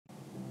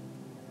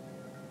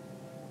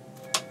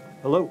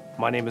Hello,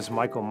 my name is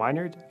Michael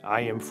Minard.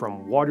 I am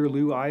from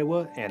Waterloo,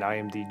 Iowa, and I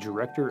am the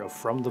director of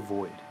From the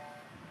Void.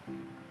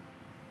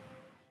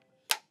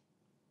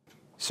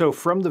 So,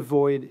 From the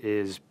Void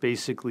is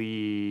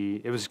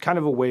basically, it was kind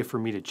of a way for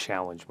me to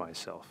challenge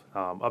myself.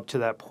 Up to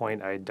that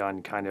point, I had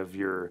done kind of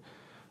your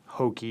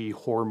hokey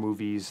horror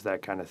movies,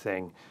 that kind of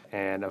thing.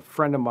 And a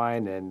friend of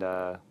mine and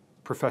a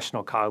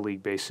professional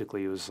colleague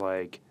basically was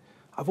like,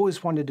 I've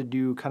always wanted to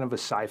do kind of a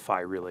sci fi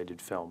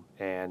related film,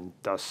 and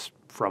thus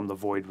From the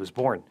Void was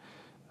born.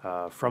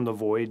 From the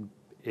Void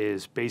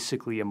is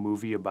basically a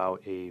movie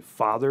about a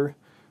father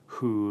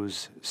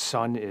whose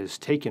son is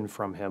taken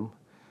from him,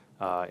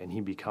 and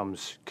he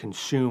becomes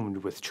consumed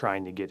with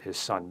trying to get his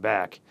son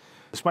back.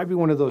 This might be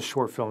one of those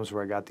short films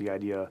where I got the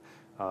idea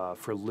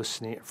from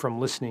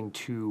listening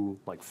to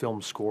like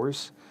film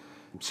scores.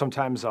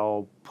 Sometimes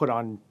I'll put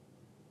on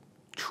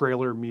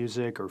trailer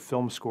music or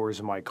film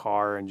scores in my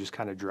car and just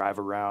kind of drive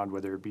around,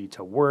 whether it be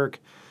to work,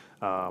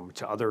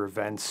 to other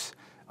events.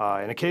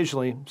 And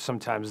occasionally,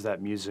 sometimes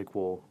that music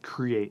will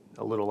create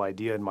a little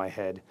idea in my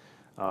head.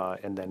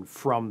 And then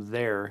from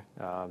there,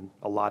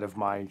 a lot of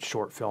my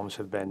short films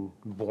have been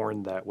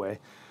born that way.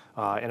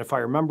 And if I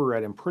remember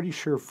right, I'm pretty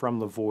sure From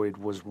the Void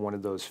was one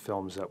of those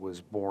films that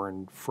was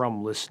born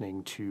from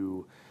listening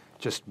to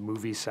just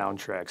movie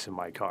soundtracks in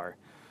my car.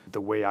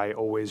 The way I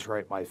always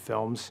write my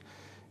films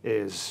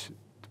is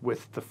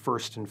with the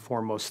first and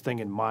foremost thing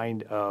in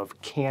mind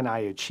of, can I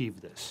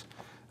achieve this?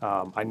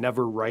 I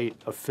never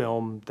write a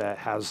film that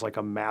has like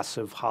a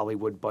massive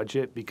Hollywood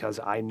budget because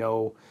I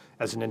know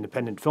as an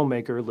independent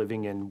filmmaker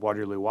living in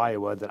Waterloo,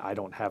 Iowa, that I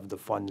don't have the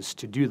funds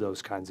to do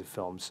those kinds of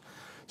films.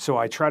 So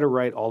I try to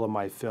write all of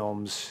my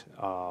films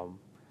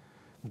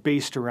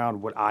based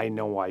around what I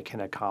know I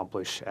can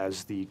accomplish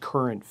as the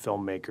current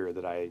filmmaker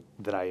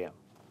that I am.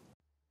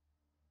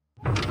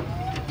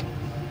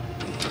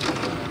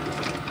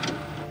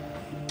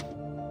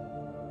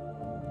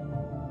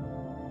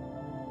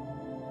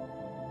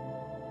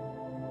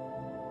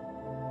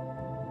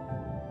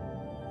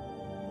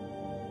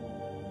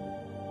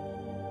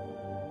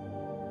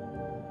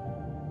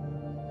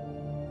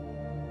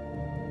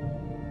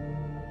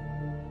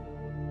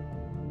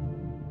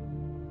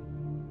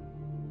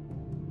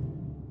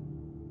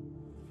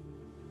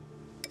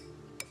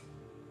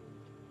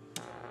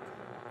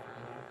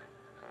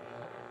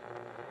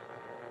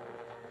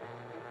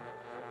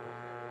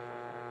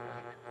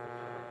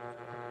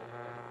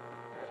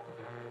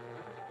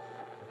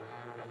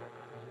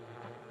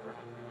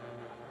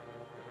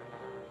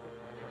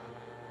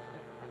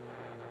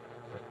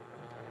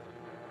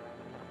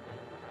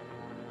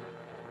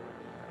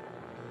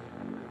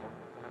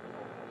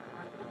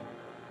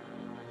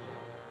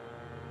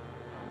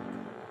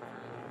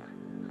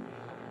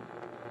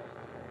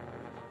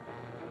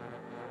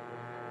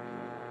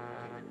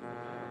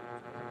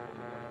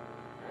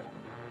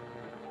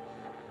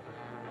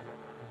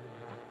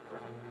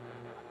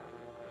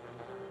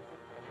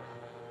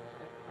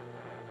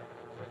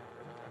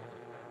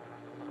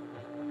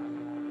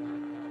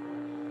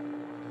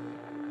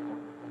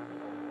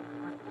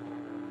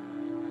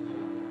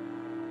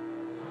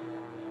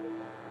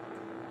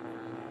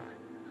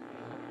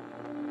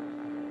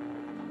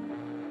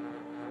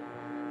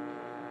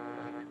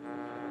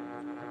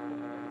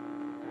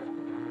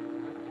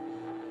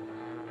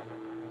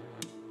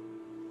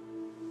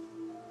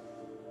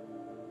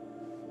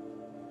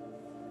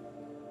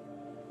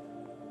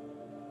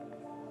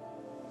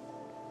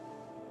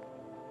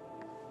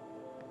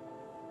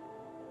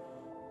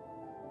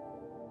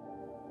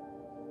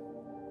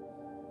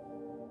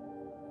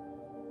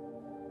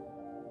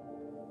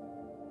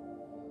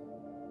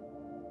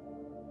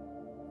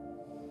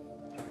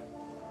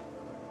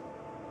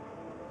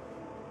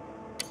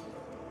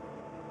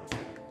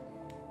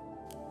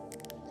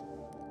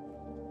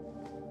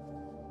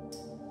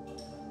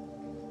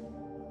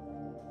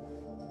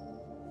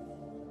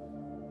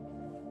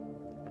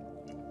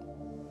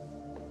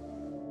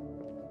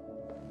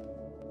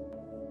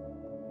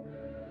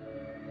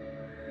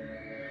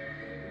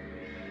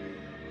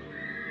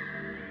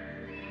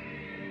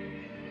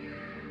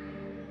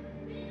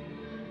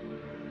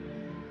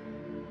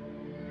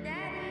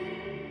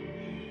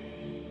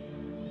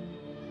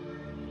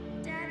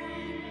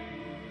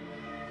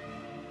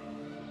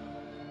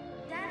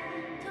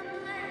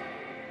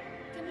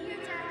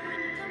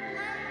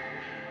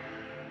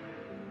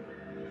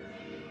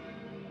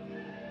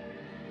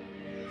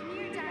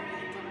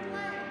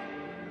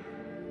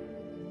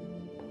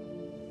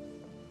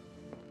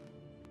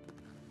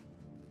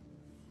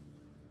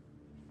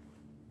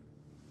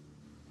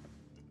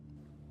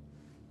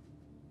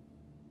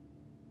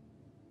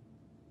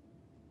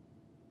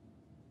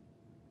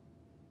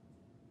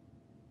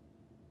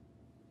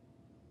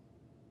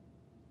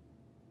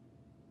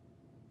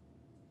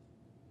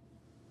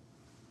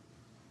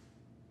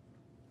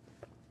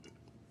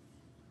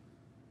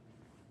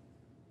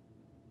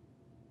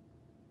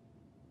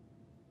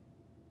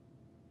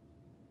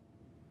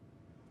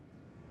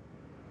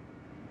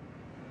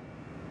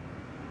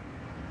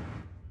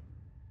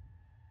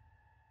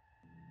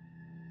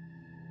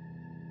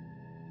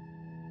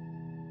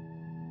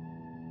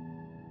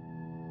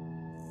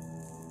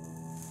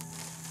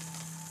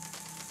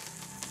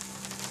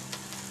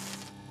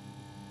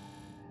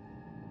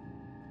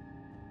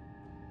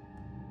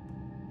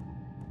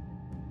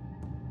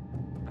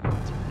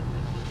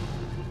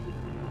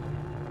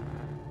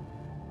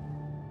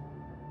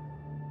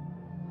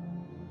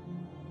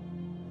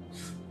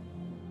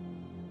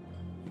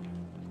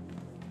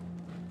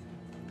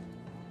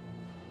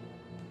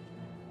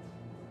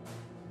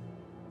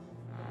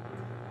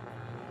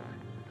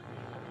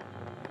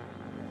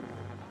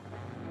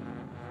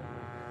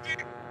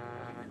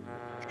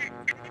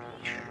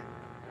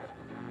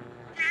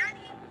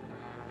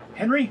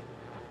 Henry?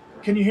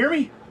 Can you hear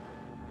me?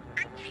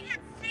 I can't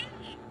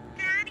see.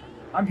 Daddy?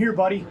 I'm here,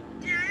 buddy.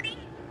 Daddy?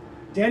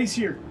 Daddy's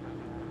here.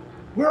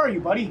 Where are you,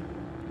 buddy?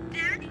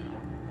 Daddy?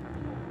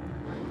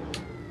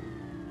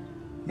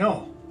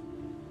 No.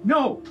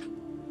 No!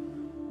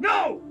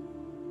 No!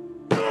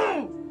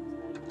 No!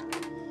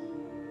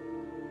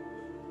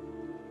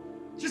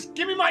 Just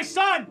give me my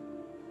son!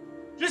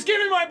 Just give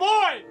me my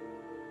boy!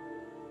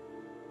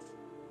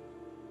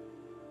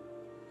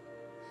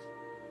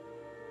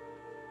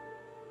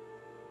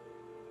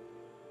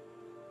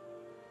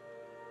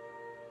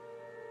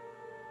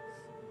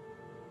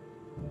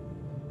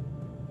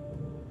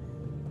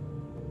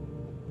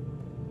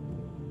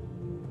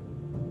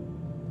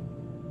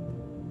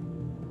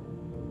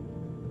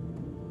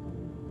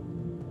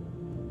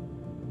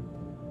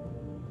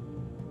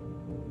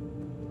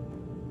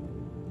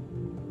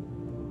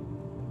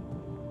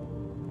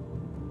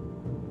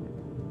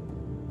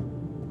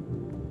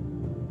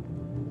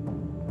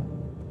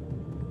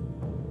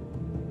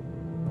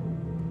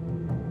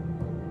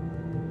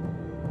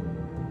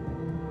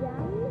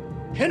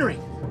 Henry!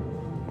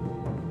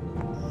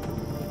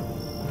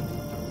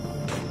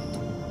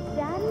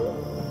 Daddy?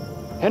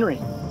 Henry!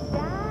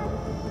 Dad?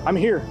 I'm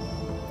here.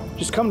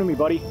 Just come to me,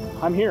 buddy.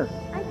 I'm here.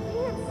 I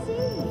can't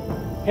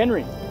see.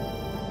 Henry!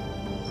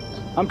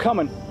 I'm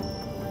coming.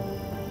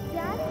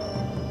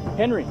 Daddy?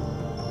 Henry!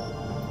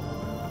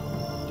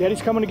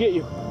 Daddy's coming to get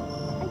you.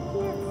 I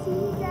can't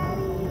see,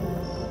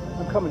 Daddy.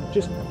 I'm coming.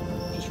 Just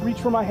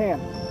reach for my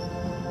hand.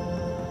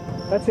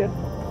 That's it.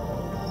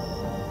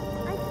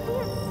 I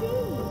can't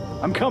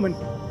see. I'm coming.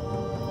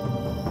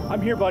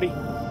 I'm here, buddy.